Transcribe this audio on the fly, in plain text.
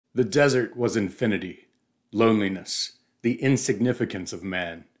The desert was infinity, loneliness, the insignificance of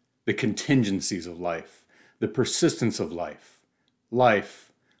man, the contingencies of life, the persistence of life,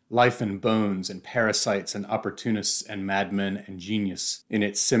 life in bones and parasites and opportunists and madmen and genius in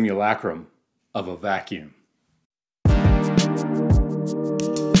its simulacrum of a vacuum.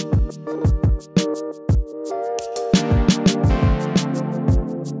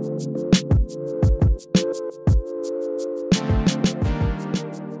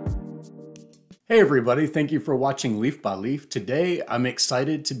 Hey everybody, thank you for watching Leaf by Leaf. Today I'm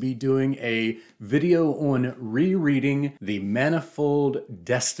excited to be doing a video on rereading The Manifold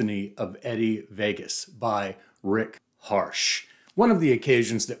Destiny of Eddie Vegas by Rick Harsch. One of the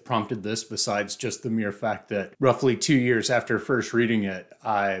occasions that prompted this, besides just the mere fact that roughly 2 years after first reading it,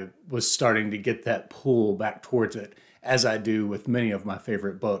 I was starting to get that pull back towards it, as I do with many of my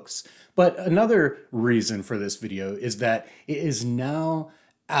favorite books. But another reason for this video is that it is now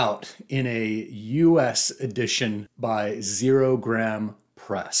out in a US edition by Zerogram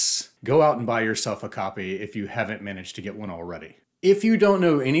Press. Go out and buy yourself a copy if you haven't managed to get one already. If you don't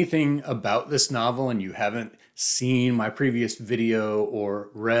know anything about this novel and you haven't seen my previous video or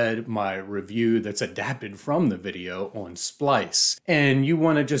read my review that's adapted from the video on Splice, and you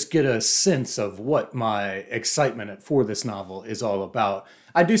want to just get a sense of what my excitement for this novel is all about,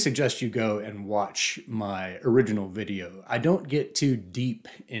 I do suggest you go and watch my original video. I don't get too deep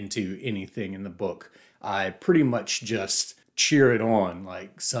into anything in the book. I pretty much just cheer it on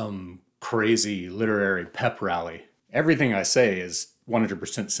like some crazy literary pep rally. Everything I say is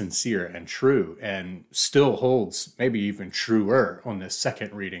 100% sincere and true, and still holds maybe even truer on this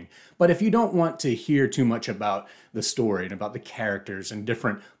second reading. But if you don't want to hear too much about the story and about the characters and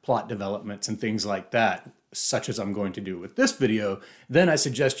different plot developments and things like that, such as I'm going to do with this video, then I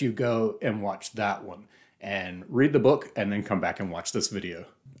suggest you go and watch that one and read the book and then come back and watch this video.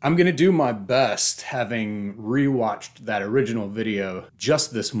 I'm going to do my best, having rewatched that original video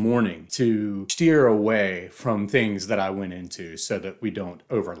just this morning, to steer away from things that I went into so that we don't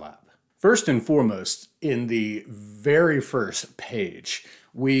overlap. First and foremost, in the very first page,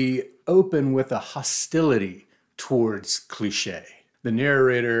 we open with a hostility towards cliché. The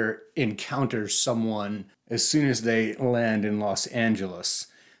narrator encounters someone as soon as they land in Los Angeles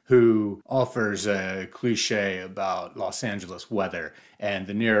who offers a cliche about Los Angeles weather, and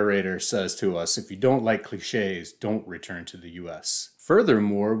the narrator says to us, if you don't like cliches, don't return to the US.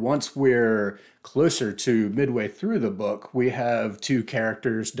 Furthermore, once we're closer to midway through the book, we have two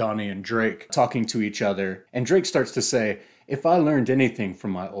characters, Donnie and Drake, talking to each other, and Drake starts to say, if I learned anything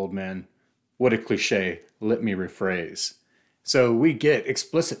from my old man, what a cliche, let me rephrase. So we get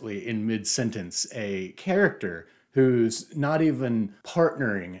explicitly in mid-sentence a character who's not even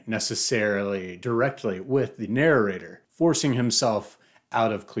partnering necessarily directly with the narrator, forcing himself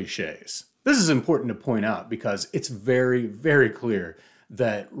out of cliches. This is important to point out because it's very, very clear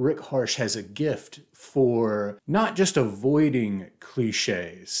that Rick Harsch has a gift for not just avoiding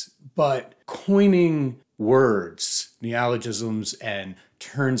cliches, but coining words, neologisms, and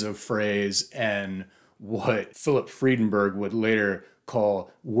turns of phrase, and what Philip Friedenberg would later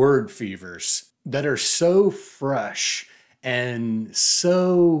call word fevers, that are so fresh and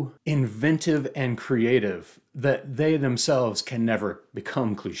so inventive and creative that they themselves can never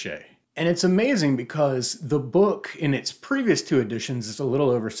become cliche. And it's amazing because the book in its previous two editions is a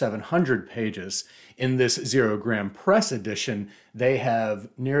little over 700 pages. In this Zerogram Press edition, they have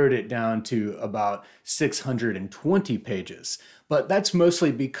narrowed it down to about 620 pages. But that's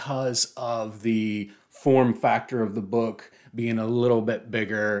mostly because of the form factor of the book being a little bit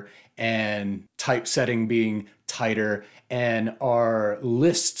bigger and typesetting being tighter, and our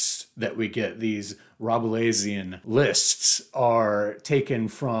lists that we get, these Rabelaisian lists, are taken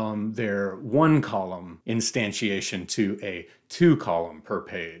from their one column instantiation to a 2 column per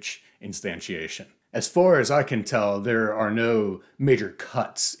page instantiation. As far as I can tell, there are no major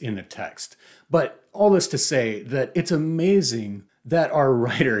cuts in the text. But all this to say that it's amazing that our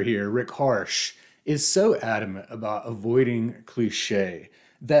writer here, Rick Harsch, is so adamant about avoiding cliché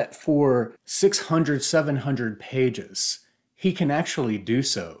that for 600, 700 pages, he can actually do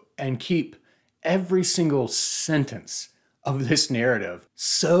so and keep every single sentence of this narrative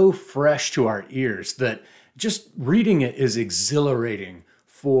so fresh to our ears that just reading it is exhilarating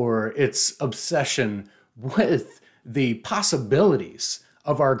for its obsession with the possibilities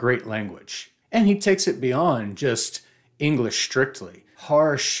of our great language. And he takes it beyond just English strictly.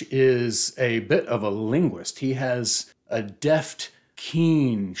 Harsch is a bit of a linguist. He has a deft,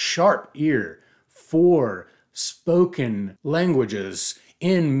 keen, sharp ear for spoken languages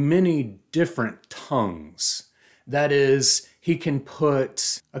in many different tongues. That is, he can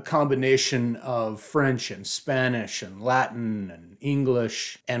put a combination of French and Spanish and Latin and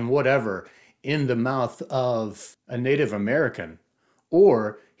English and whatever in the mouth of a Native American,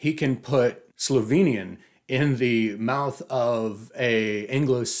 or he can put Slovenian in the mouth of a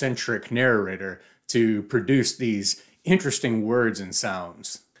Anglo-centric narrator to produce these interesting words and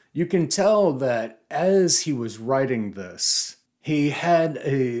sounds. You can tell that as he was writing this, he had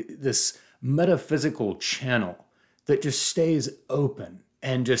this metaphysical channel that just stays open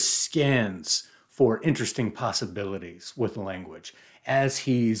and just scans for interesting possibilities with language as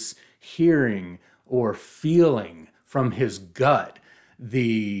he's hearing or feeling from his gut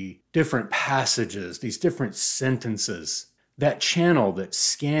the different passages, these different sentences, that channel that's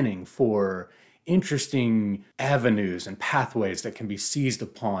scanning for interesting avenues and pathways that can be seized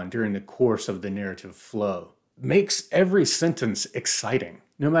upon during the course of the narrative flow. Makes every sentence exciting,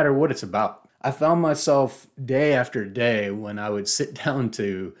 no matter what it's about. I found myself day after day when I would sit down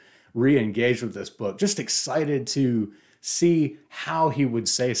to re-engage with this book, just excited to see how he would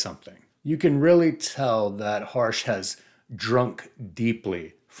say something. You can really tell that Harsch has drunk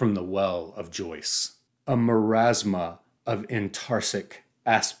deeply from the well of Joyce. A marasma of intarsic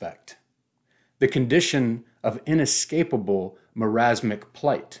aspect. The condition of inescapable marasmic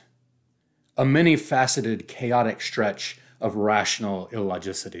plight. A many-faceted chaotic stretch of rational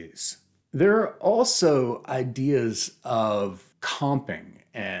illogicities. There are also ideas of comping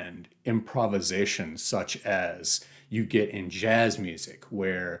and improvisation, such as you get in jazz music,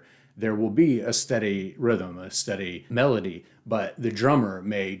 where there will be a steady rhythm, a steady melody, but the drummer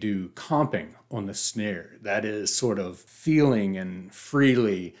may do comping on the snare. That is sort of feeling and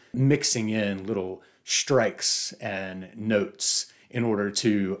freely mixing in little strikes and notes in order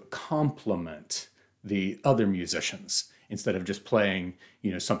to complement the other musicians, instead of just playing,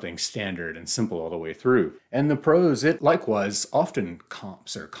 something standard and simple all the way through. And the prose, it likewise often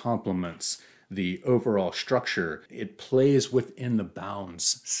comps or complements the overall structure. It plays within the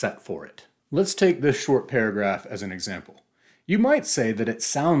bounds set for it. Let's take this short paragraph as an example. You might say that it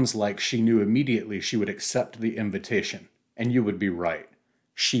sounds like she knew immediately she would accept the invitation, and you would be right.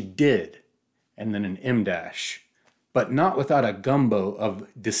 She did, and then an M dash, but not without a gumbo of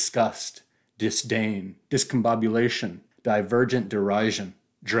disgust, disdain, discombobulation, divergent derision,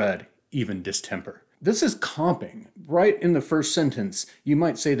 dread, even distemper. This is comping. Right in the first sentence, you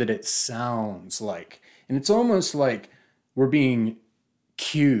might say that it sounds like, and it's almost like we're being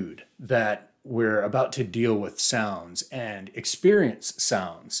cued that we're about to deal with sounds and experience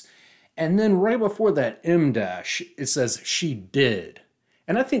sounds. And then right before that M dash, it says she did.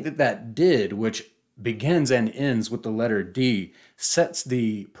 And I think that did, which begins and ends with the letter D, sets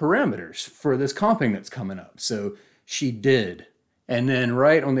the parameters for this comping that's coming up. So she did. And then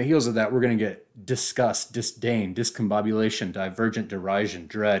right on the heels of that, we're going to get disgust, disdain, discombobulation, divergent derision,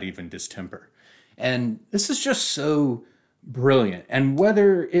 dread, even distemper. And this is just so brilliant. And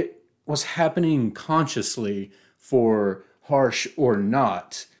whether it was happening consciously for Harsch or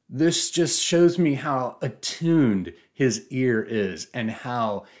not, this just shows me how attuned his ear is and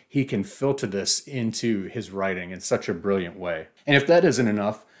how he can filter this into his writing in such a brilliant way. And if that isn't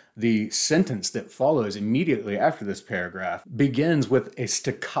enough, the sentence that follows immediately after this paragraph begins with a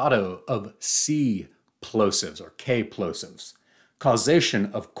staccato of C plosives or K plosives.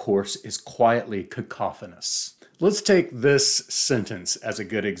 Causation, of course, is quietly cacophonous. Let's take this sentence as a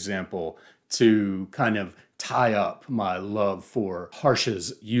good example to kind of tie up my love for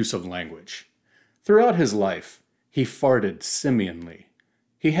Harsch's use of language. Throughout his life, he farted simianly.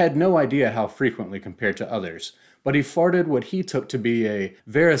 He had no idea how frequently compared to others, but he farted what he took to be a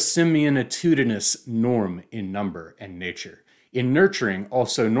verisimilitudinous norm in number and nature, in nurturing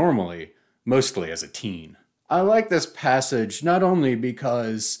also normally, mostly as a teen. I like this passage not only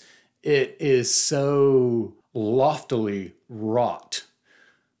because it is so loftily wrought,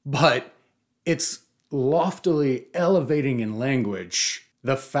 but it's loftily elevating in language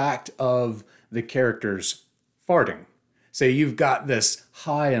the fact of the characters farting. So you've got this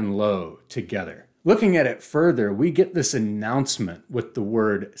high and low together. Looking at it further, we get this announcement with the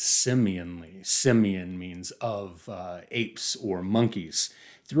word simianly. Simian means of apes or monkeys.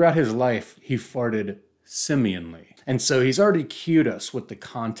 Throughout his life, he farted simianly. And so he's already cued us with the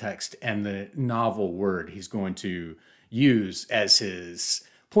context and the novel word he's going to use as his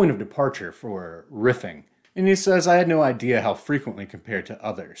point of departure for riffing. And he says, I had no idea how frequently compared to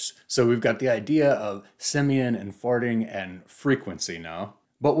others. So we've got the idea of simian and farting and frequency now.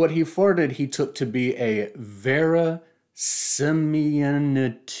 But what he farted, he took to be a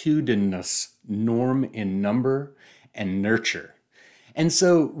verisimilitudinous norm in number and nurture. And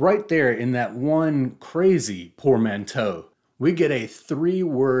so right there in that one crazy portmanteau, we get a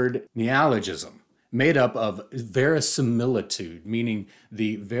 3-word neologism made up of verisimilitude, meaning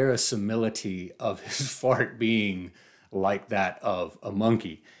the verisimility of his fart being like that of a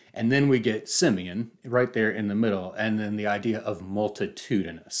monkey. And then we get simian right there in the middle, and then the idea of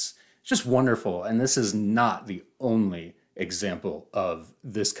multitudinous. It's just wonderful, and this is not the only example of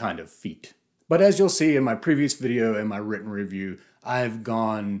this kind of feat. But as you'll see in my previous video and my written review, I've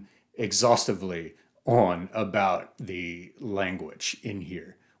gone exhaustively on about the language in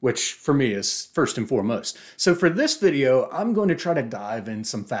here, which for me is first and foremost. So for this video, I'm going to try to dive in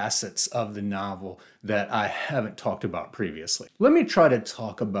some facets of the novel that I haven't talked about previously. Let me try to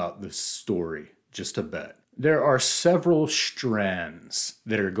talk about the story just a bit. There are several strands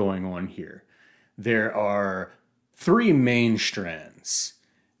that are going on here. There are 3 main strands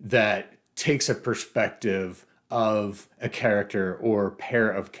that takes a perspective of a character or pair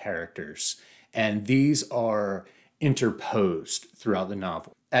of characters, and these are interposed throughout the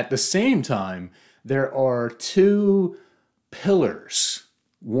novel. At the same time, there are 2 pillars,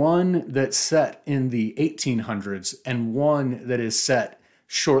 one that's set in the 1800s and one that is set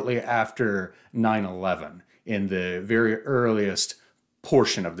shortly after 9/11 in the very earliest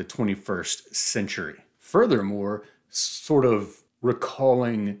portion of the 21st century. Furthermore, sort of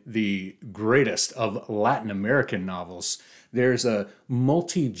recalling the greatest of Latin American novels, there's a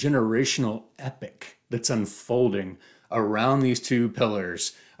multi-generational epic that's unfolding around these 2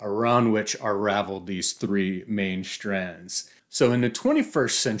 pillars, around which are raveled these 3 main strands. So in the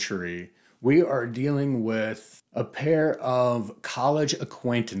 21st century, we are dealing with a pair of college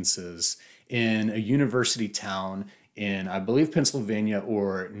acquaintances in a university town in, I believe, Pennsylvania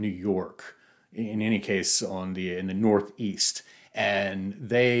or New York, in any case in the Northeast. And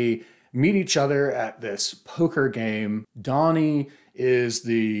they meet each other at this poker game. Donnie is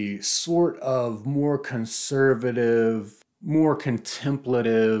the sort of more conservative, more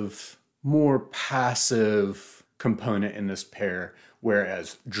contemplative, more passive component in this pair,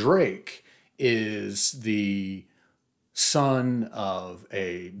 whereas Drake is the son of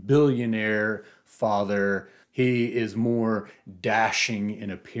a billionaire father. He is more dashing in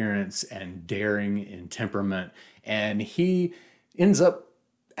appearance and daring in temperament, and he ends up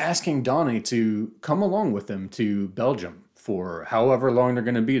asking Donnie to come along with him to Belgium for however long they're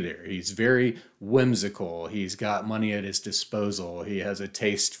going to be there. He's very whimsical. He's got money at his disposal. He has a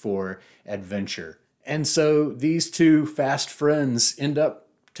taste for adventure. And so these 2 fast friends end up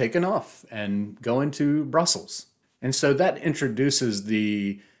taking off and going to Brussels. And so that introduces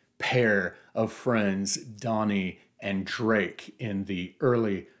the pair of friends, Donnie and Drake, in the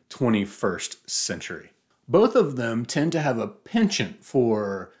early 21st century. Both of them tend to have a penchant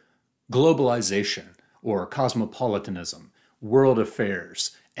for globalization or cosmopolitanism, world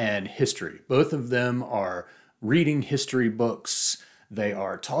affairs, and history. Both of them are reading history books. They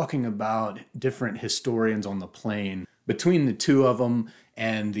are talking about different historians on the plane. Between the 2 of them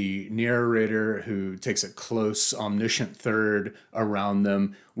and the narrator, who takes a close, omniscient third around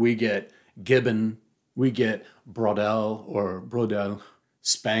them, we get Gibbon, we get Brodel,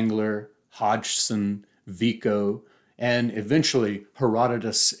 Spangler, Hodgson, Vico, and eventually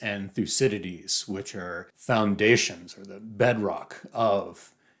Herodotus and Thucydides, which are foundations or the bedrock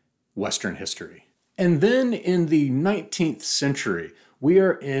of Western history. And then in the 19th century, we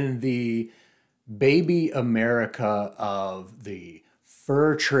are in the baby America of the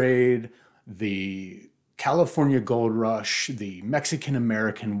fur trade, the California gold rush, the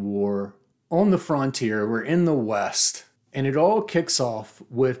Mexican-American War. On the frontier, we're in the West, and it all kicks off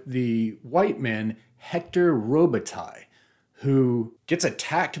with the white man Hector Robitaille, who gets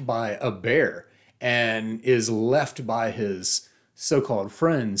attacked by a bear and is left by his so-called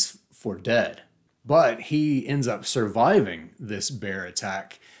friends for dead. But he ends up surviving this bear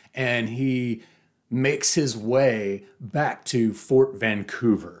attack, and he makes his way back to Fort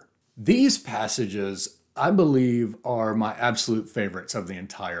Vancouver. These passages, I believe, are my absolute favorites of the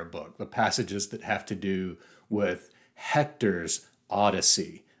entire book. The passages that have to do with Hector's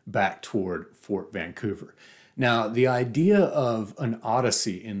odyssey back toward Fort Vancouver. Now, the idea of an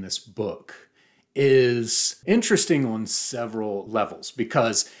odyssey in this book is interesting on several levels,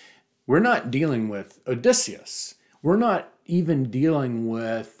 because we're not dealing with Odysseus. We're not even dealing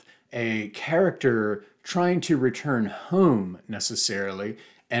with a character trying to return home necessarily,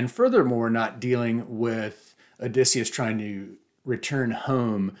 and furthermore not dealing with Odysseus trying to return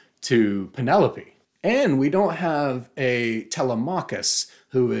home to Penelope. And we don't have a Telemachus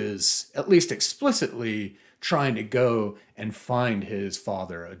who is at least explicitly trying to go and find his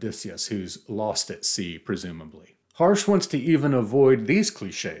father Odysseus, who's lost at sea, presumably. Harsch wants to even avoid these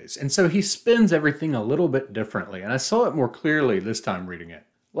cliches, and so he spins everything a little bit differently, and I saw it more clearly this time reading it.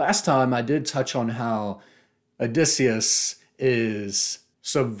 Last time I did touch on how Odysseus is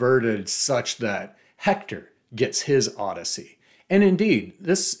subverted such that Hector gets his Odyssey. And indeed,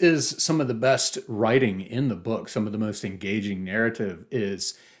 this is some of the best writing in the book. Some of the most engaging narrative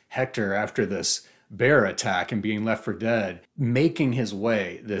is Hector, after this bear attack and being left for dead, making his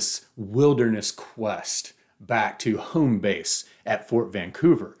way this wilderness quest back to home base at Fort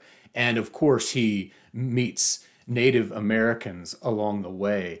Vancouver. And of course, he meets Native Americans along the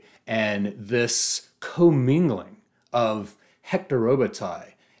way. And this commingling of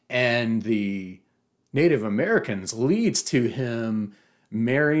Hectorobotai and the Native Americans leads to him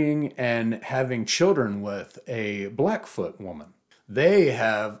marrying and having children with a Blackfoot woman. They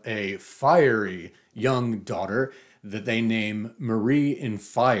have a fiery young daughter that they name Marie in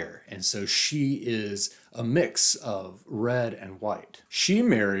Fire, and so she is a mix of red and white. She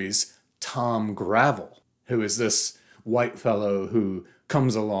marries Tom Gravel, who is this white fellow who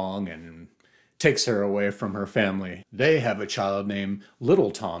comes along and takes her away from her family. They have a child named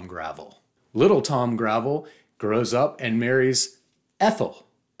Little Tom Gravel. Little Tom Gravel grows up and marries Ethel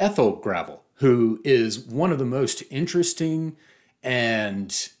Gravel, who is one of the most interesting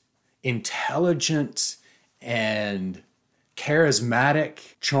and intelligent and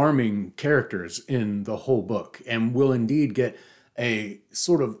charismatic, charming characters in the whole book, and will indeed get a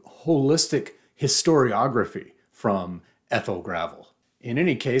sort of holistic historiography from Ethel Gravel. In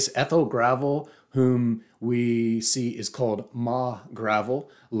any case, Ethel Gravel, whom we see is called Ma Gravel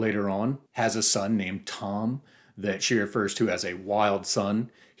later on, has a son named Tom that she refers to as a wild son.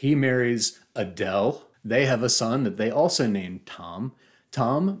 He marries Adele. They have a son that they also named Tom.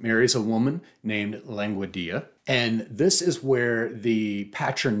 Tom marries a woman named Languedia. And this is where the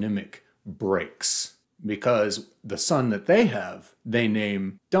patronymic breaks, because the son that they have, they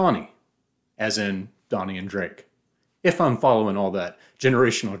name Donnie, as in Donnie and Drake, if I'm following all that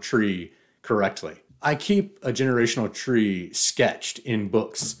generational tree correctly. I keep a generational tree sketched in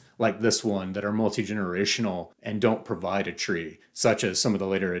books like this one that are multi-generational and don't provide a tree, such as some of the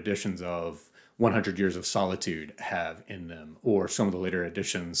later editions of 100 Years of Solitude have in them, or some of the later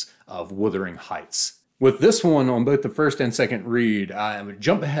editions of Wuthering Heights. With this one, on both the first and second read, I would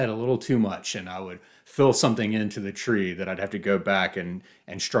jump ahead a little too much, and I would fill something into the tree that I'd have to go back and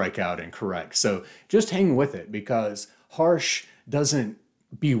strike out and correct. So just hang with it, because Harsch doesn't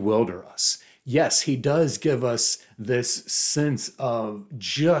bewilder us. Yes, he does give us this sense of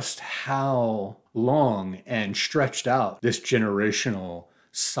just how long and stretched out this generational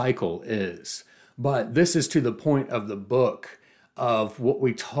cycle is. But this is to the point of the book of what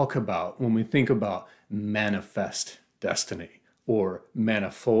we talk about when we think about manifest destiny or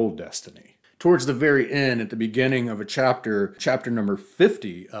manifold destiny. Towards the very end, at the beginning of a chapter number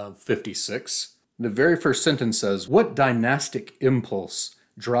 50 of 56, the very first sentence says, "What dynastic impulse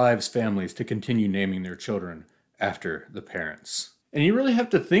drives families to continue naming their children after the parents?" And you really have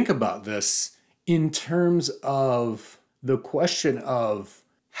to think about this in terms of the question of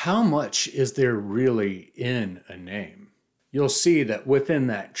how much is there really in a name? You'll see that within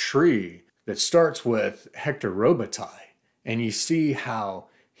that tree that starts with Hectorobotai, and you see how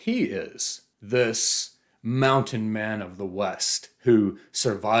he is this mountain man of the West who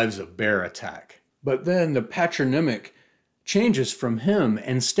survives a bear attack. But then the patronymic changes from him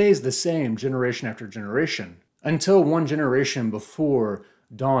and stays the same generation after generation until one generation before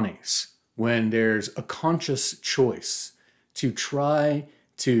Donnie's, when there's a conscious choice to try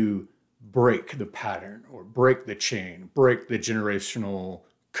to break the pattern or break the chain, break the generational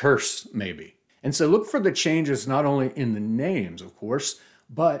curse maybe. And so look for the changes not only in the names, of course,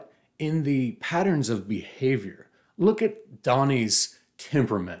 but in the patterns of behavior. Look at Donnie's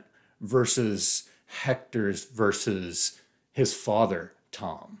temperament versus Hector's versus his father,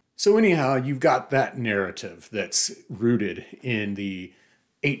 Tom. So anyhow, you've got that narrative that's rooted in the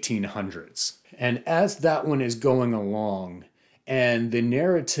 1800s. And as that one is going along, and the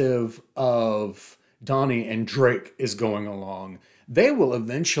narrative of Donnie and Drake is going along, they will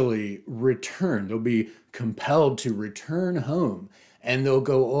eventually return. They'll be compelled to return home, and they'll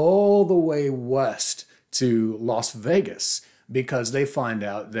go all the way west to Las Vegas because they find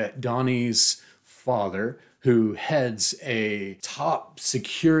out that Donnie's father, who heads a top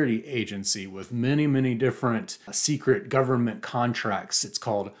security agency with many, many different secret government contracts, it's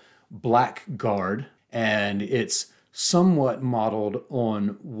called Blackguard, and it's somewhat modeled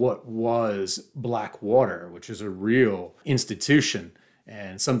on what was Blackwater, which is a real institution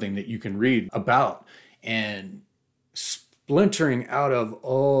and something that you can read about. And splintering out of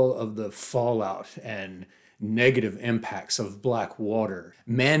all of the fallout and negative impacts of black water.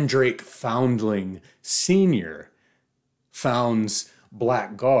 Mandrake Foundling Sr. founds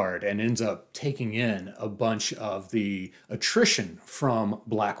Blackguard and ends up taking in a bunch of the attrition from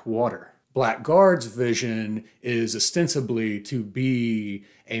Blackwater. Blackguard's vision is ostensibly to be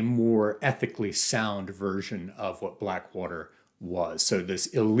a more ethically sound version of what Blackwater was. So this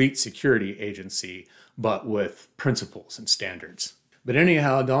elite security agency, but with principles and standards. But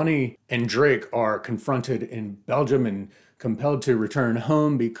anyhow, Donnie and Drake are confronted in Belgium and compelled to return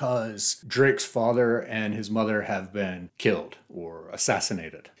home because Drake's father and his mother have been killed or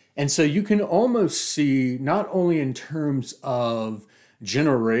assassinated. And so you can almost see, not only in terms of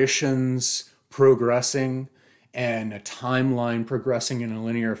generations progressing and a timeline progressing in a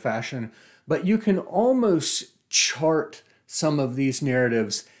linear fashion, but you can almost chart some of these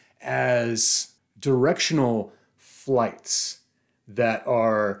narratives as directional flights that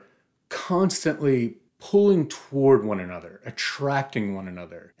are constantly pulling toward one another, attracting one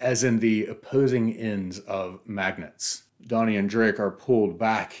another, as in the opposing ends of magnets. Donnie and Drake are pulled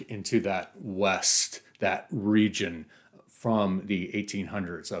back into that west, that region from the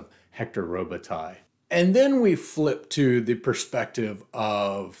 1800s of Hector Robitaille. And then we flip to the perspective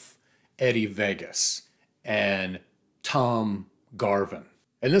of Eddie Vegas and Tom Garvin.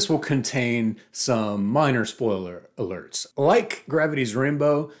 And this will contain some minor spoiler alerts. Like Gravity's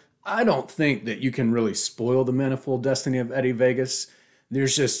Rainbow, I don't think that you can really spoil the manifold destiny of Eddie Vegas.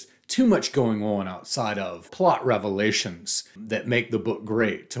 There's just too much going on outside of plot revelations that make the book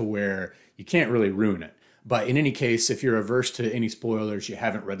great to where you can't really ruin it. But in any case, if you're averse to any spoilers, you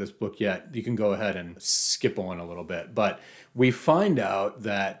haven't read this book yet, you can go ahead and skip on a little bit. But we find out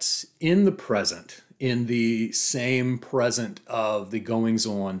that in the present, in the same present of the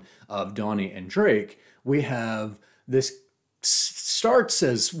goings-on of Donnie and Drake, we have this starts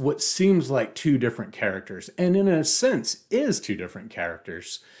as what seems like two different characters, and in a sense is two different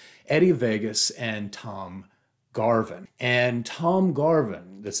characters, Eddie Vegas and Tom Garvin. And Tom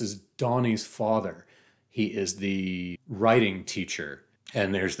Garvin, this is Donnie's father, he is the writing teacher,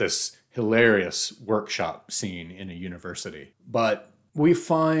 and there's this hilarious workshop scene in a university. But we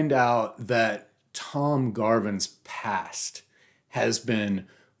find out that Tom Garvin's past has been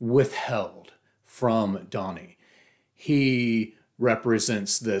withheld from Donnie. He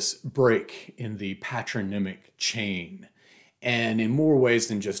represents this break in the patronymic chain, and in more ways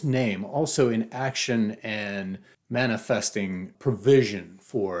than just name, also in action and manifesting provision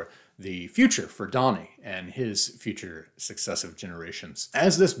for the future for Donnie and his future successive generations.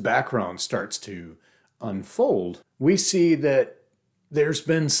 As this background starts to unfold, we see that there's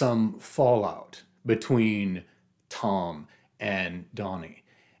been some fallout between Tom and Donnie,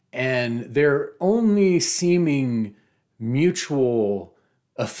 and their only seeming mutual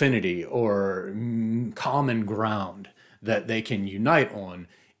affinity or common ground that they can unite on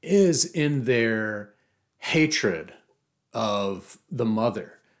is in their hatred of the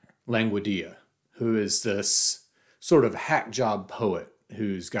mother, Languidia, who is this sort of hack job poet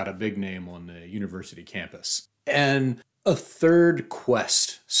who's got a big name on the university campus. And a third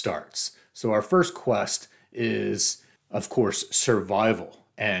quest starts. So our first quest is, of course, survival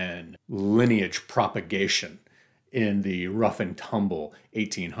and lineage propagation in the rough and tumble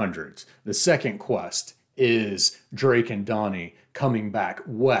 1800s. The second quest is Drake and Donnie coming back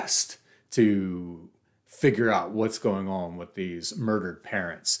west to figure out what's going on with these murdered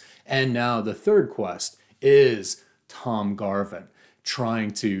parents. And now the third quest is Tom Garvin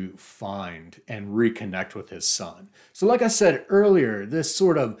trying to find and reconnect with his son. So like I said earlier, this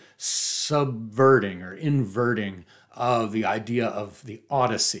sort of subverting or inverting of the idea of the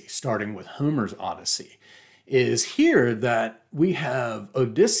Odyssey, starting with Homer's Odyssey, is here that we have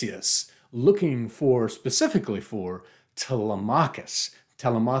Odysseus looking for, specifically for Telemachus.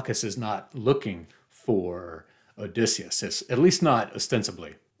 Telemachus is not looking for Odysseus, at least not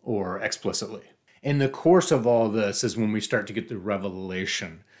ostensibly or explicitly. In the course of all this is when we start to get the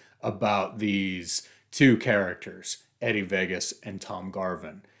revelation about these two characters, Eddie Vegas and Tom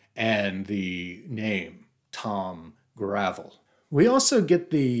Garvin, and the name Tom Gravel. We also get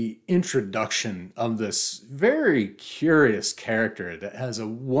the introduction of this very curious character that has a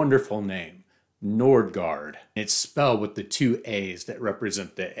wonderful name, Nordgard. It's spelled with the two A's that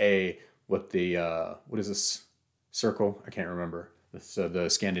represent the A with the, what is this circle? I can't remember. The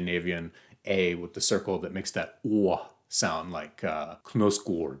Scandinavian A with the circle that makes that O sound, like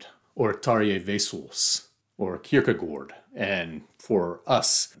Knosgård or Tarje Vesuls or Kierkegaard. And for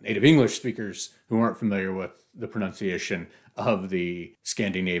us native English speakers who aren't familiar with the pronunciation, of the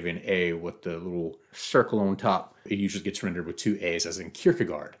Scandinavian A with the little circle on top. It usually gets rendered with two A's, as in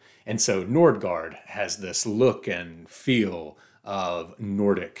Kierkegaard. And so Nordgaard has this look and feel of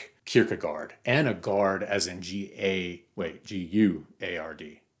Nordic Kierkegaard, and a guard as in G-U-A-R-D.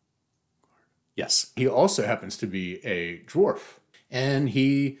 Yes. He also happens to be a dwarf, and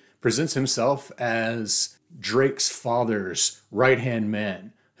he presents himself as Drake's father's right-hand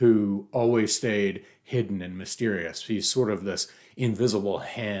man who always stayed hidden and mysterious. He's sort of this invisible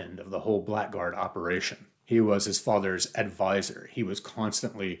hand of the whole Blackguard operation. He was his father's advisor. He was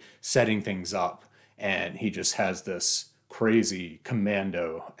constantly setting things up, and he just has this crazy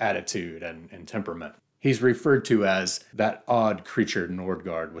commando attitude and temperament. He's referred to as that odd creature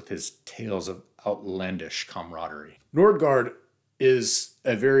Nordgaard with his tales of outlandish camaraderie. Nordgaard is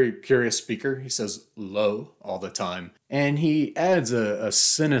a very curious speaker. He says "lo" all the time, and he adds a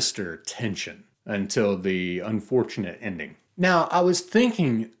sinister tension until the unfortunate ending. Now, I was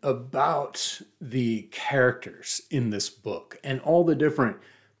thinking about the characters in this book and all the different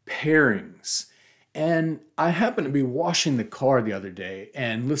pairings, and I happened to be washing the car the other day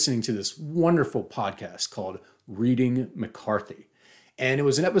and listening to this wonderful podcast called Reading McCarthy. And it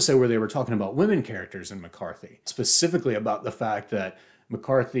was an episode where they were talking about women characters in McCarthy, specifically about the fact that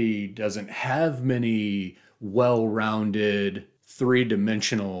McCarthy doesn't have many well-rounded,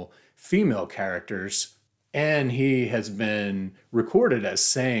 three-dimensional female characters, and he has been recorded as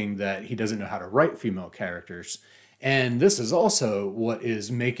saying that he doesn't know how to write female characters. And this is also what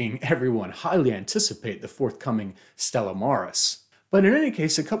is making everyone highly anticipate the forthcoming Stella Maris. But in any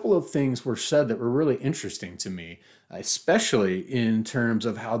case, a couple of things were said that were really interesting to me, especially in terms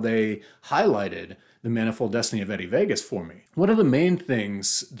of how they highlighted the Manifold Destiny of Eddie Vegas for me. One of the main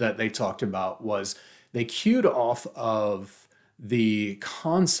things that they talked about was they cued off of the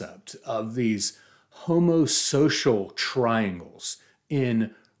concept of these homosocial triangles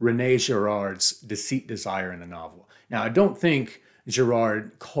in René Girard's Deceit, Desire in the novel. Now, I don't think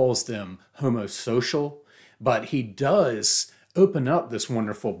Girard calls them homosocial, but he does open up this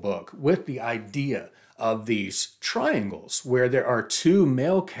wonderful book with the idea of these triangles where there are two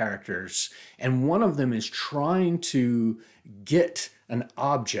male characters and one of them is trying to get an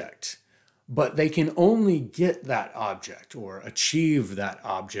object, but they can only get that object or achieve that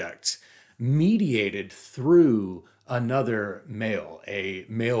object mediated through another male, a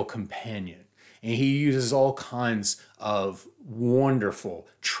male companion. And he uses all kinds of wonderful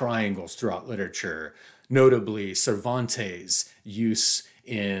triangles throughout literature, notably Cervantes' use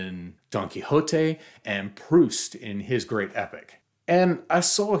in Don Quixote and Proust in his great epic. And I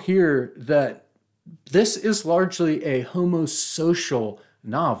saw here that this is largely a homosocial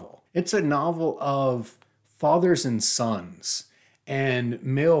novel. It's a novel of fathers and sons, and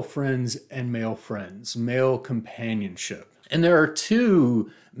male friends and male friends, male companionship. And there are two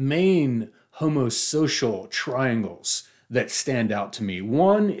main homosocial triangles that stand out to me.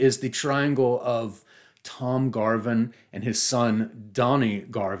 One is the triangle of Tom Garvin and his son Donnie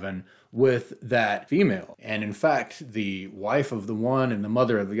Garvin with that female. And in fact, the wife of the one and the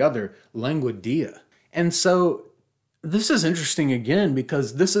mother of the other, Languidia. And so this is interesting again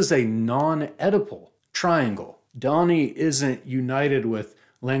because this is a non-Oedipal triangle. Donnie isn't united with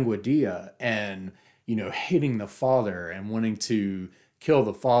Languidia and, hating the father and wanting to kill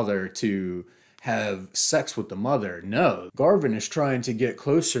the father to have sex with the mother. No, Garvin is trying to get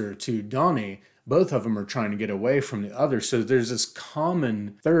closer to Donnie. Both of them are trying to get away from the other. So there's this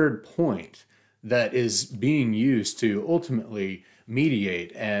common third point that is being used to ultimately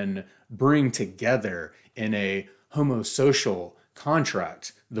mediate and bring together in a homosocial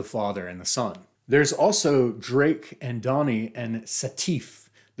contract the father and the son. There's also Drake and Donnie and Satif.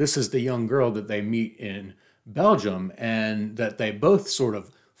 This is the young girl that they meet in Belgium and that they both sort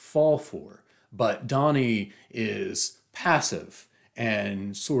of fall for. But Donnie is passive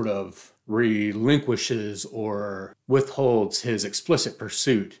and sort of relinquishes or withholds his explicit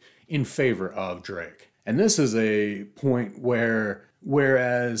pursuit in favor of Drake. And this is a point where,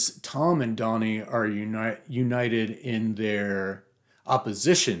 whereas Tom and Donnie are united in their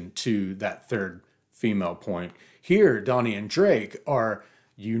opposition to that third female point, here Donnie and Drake are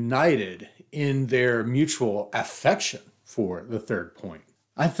united in their mutual affection for the third point.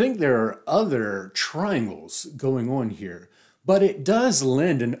 I think there are other triangles going on here, but it does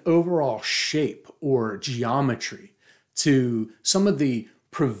lend an overall shape or geometry to some of the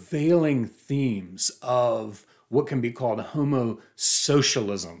prevailing themes of what can be called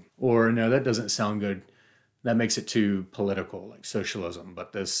homo-socialism. Or no, that doesn't sound good. That makes it too political, like socialism.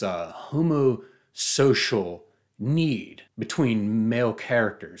 But this homo-social need between male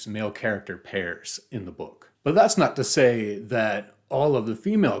characters, male character pairs in the book. But that's not to say that all of the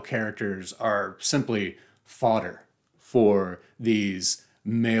female characters are simply fodder for these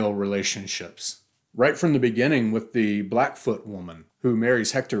male relationships. Right from the beginning with the Blackfoot woman who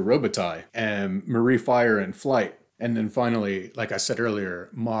marries Hector Robitaille and Marie Fire in Flight. And then finally, like I said earlier,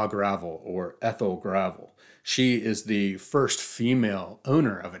 Ma Gravel or Ethel Gravel. She is the first female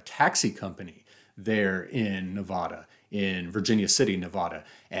owner of a taxi company there in Nevada, in Virginia City, Nevada.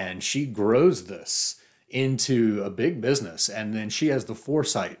 And she grows this into a big business. And then she has the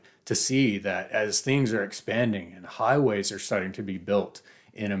foresight to see that as things are expanding and highways are starting to be built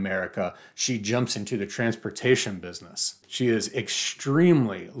in America, she jumps into the transportation business. She is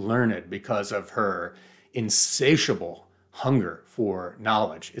extremely learned because of her insatiable hunger for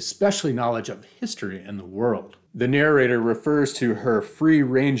knowledge, especially knowledge of history and the world. The narrator refers to her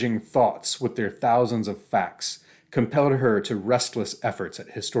free-ranging thoughts with their thousands of facts, compelled her to restless efforts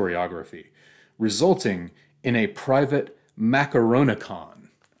at historiography, resulting in a private macaronicon.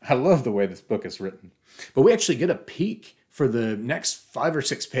 I love the way this book is written. But we actually get a peek for the next 5 or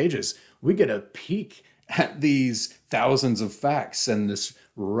 6 pages. We get a peek at these thousands of facts and this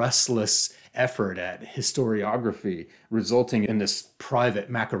restless effort at historiography resulting in this private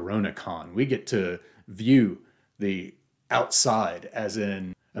macaronicon. We get to view the outside, as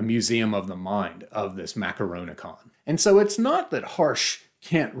in a museum of the mind of this macaronicon. And so it's not that Harsch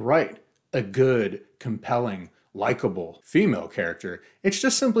can't write a good, compelling, likable female character. It's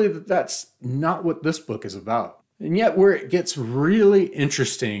just simply that that's not what this book is about. And yet where it gets really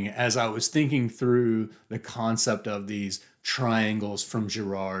interesting as I was thinking through the concept of these triangles from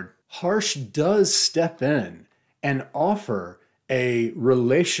Girard, Harsch does step in and offer a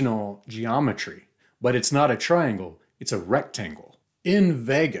relational geometry, but it's not a triangle, it's a rectangle. In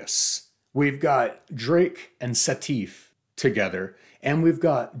Vegas, we've got Drake and Setif together, and we've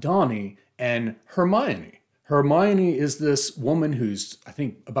got Donnie and Hermione. Hermione is this woman who's, I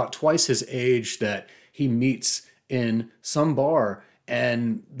think, about twice his age that he meets in some bar,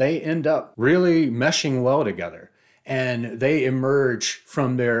 and they end up really meshing well together. And they emerge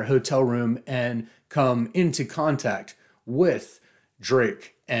from their hotel room and come into contact with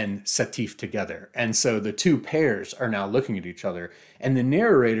Drake and Setif together. And so the two pairs are now looking at each other, and the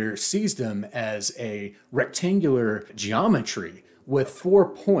narrator sees them as a rectangular geometry with 4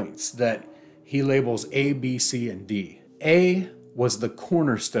 points that he labels A, B, C, and D. A was the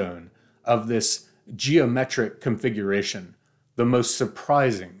cornerstone of this geometric configuration, the most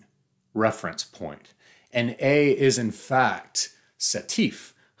surprising reference point. And A is in fact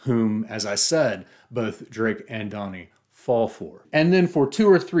Setif, whom, as I said, both Drake and Donnie fall for. And then for 2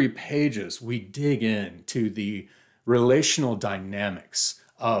 or 3 pages, we dig into the relational dynamics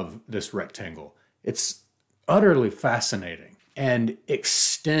of this rectangle. It's utterly fascinating and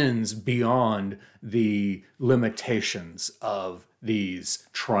extends beyond the limitations of these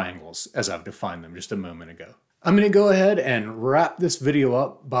triangles as I've defined them just a moment ago. I'm going to go ahead and wrap this video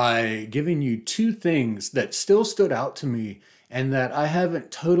up by giving you 2 things that still stood out to me and that I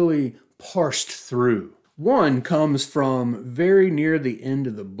haven't totally parsed through. One comes from very near the end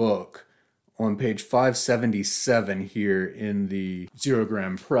of the book on page 577 here in the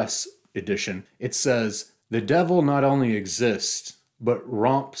Zerogram Press edition. It says, "The devil not only exists, but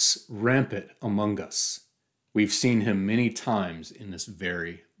romps rampant among us. We've seen him many times in this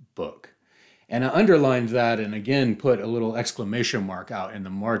very book." And I underlined that and again put a little exclamation mark out in the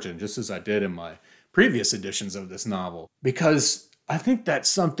margin, just as I did in my previous editions of this novel, because I think that's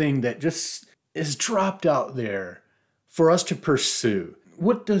something that just is dropped out there for us to pursue.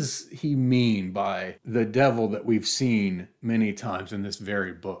 What does he mean by the devil that we've seen many times in this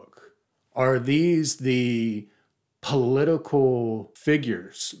very book? Are these the political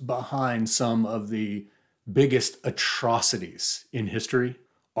figures behind some of the biggest atrocities in history?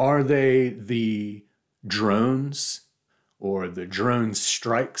 Are they the drones or the drone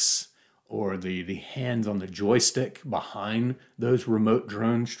strikes or the hands on the joystick behind those remote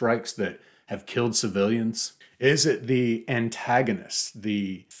drone strikes that have killed civilians? Is it the antagonist,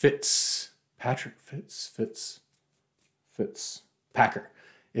 the Fitzpacker?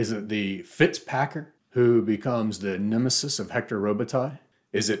 Is it the Fitzpacker who becomes the nemesis of Hector Robitaille?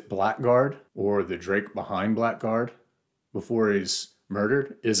 Is it Blackguard or the Drake behind Blackguard before he's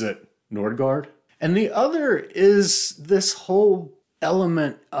murdered? Is it Nordgard? And the other is this whole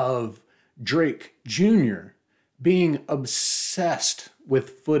element of Drake Jr. being obsessed with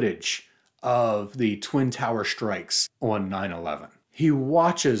footage of the Twin Tower strikes on 9/11. He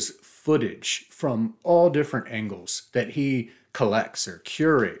watches footage from all different angles that he collects or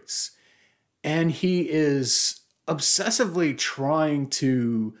curates, and he is obsessively trying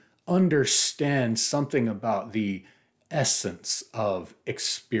to understand something about the essence of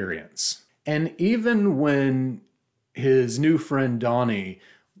experience. And even when his new friend Donnie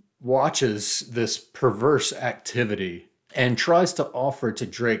watches this perverse activity and tries to offer to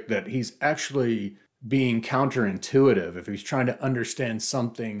Drake that he's actually being counterintuitive if he's trying to understand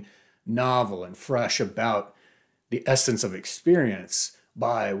something novel and fresh about the essence of experience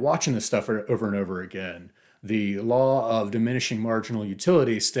by watching this stuff over and over again. The law of diminishing marginal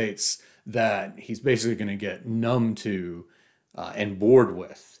utility states that he's basically going to get numb to and bored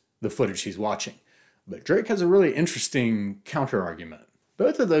with the footage he's watching. But Drake has a really interesting counter-argument.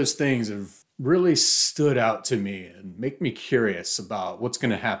 Both of those things have really stood out to me and make me curious about what's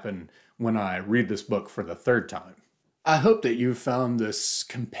going to happen when I read this book for the third time. I hope that you found this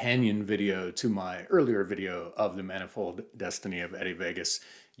companion video to my earlier video of the Manifold Destiny of Eddie Vegas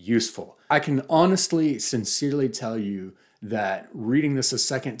useful. I can honestly, sincerely tell you that reading this a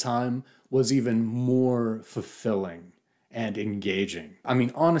second time was even more fulfilling and engaging. I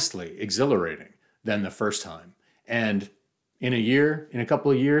mean, honestly, exhilarating than the first time. And in a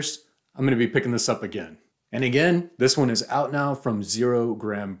couple of years, I'm going to be picking this up again. And again, this one is out now from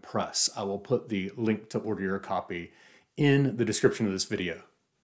Zerogram Press. I will put the link to order your copy in the description of this video.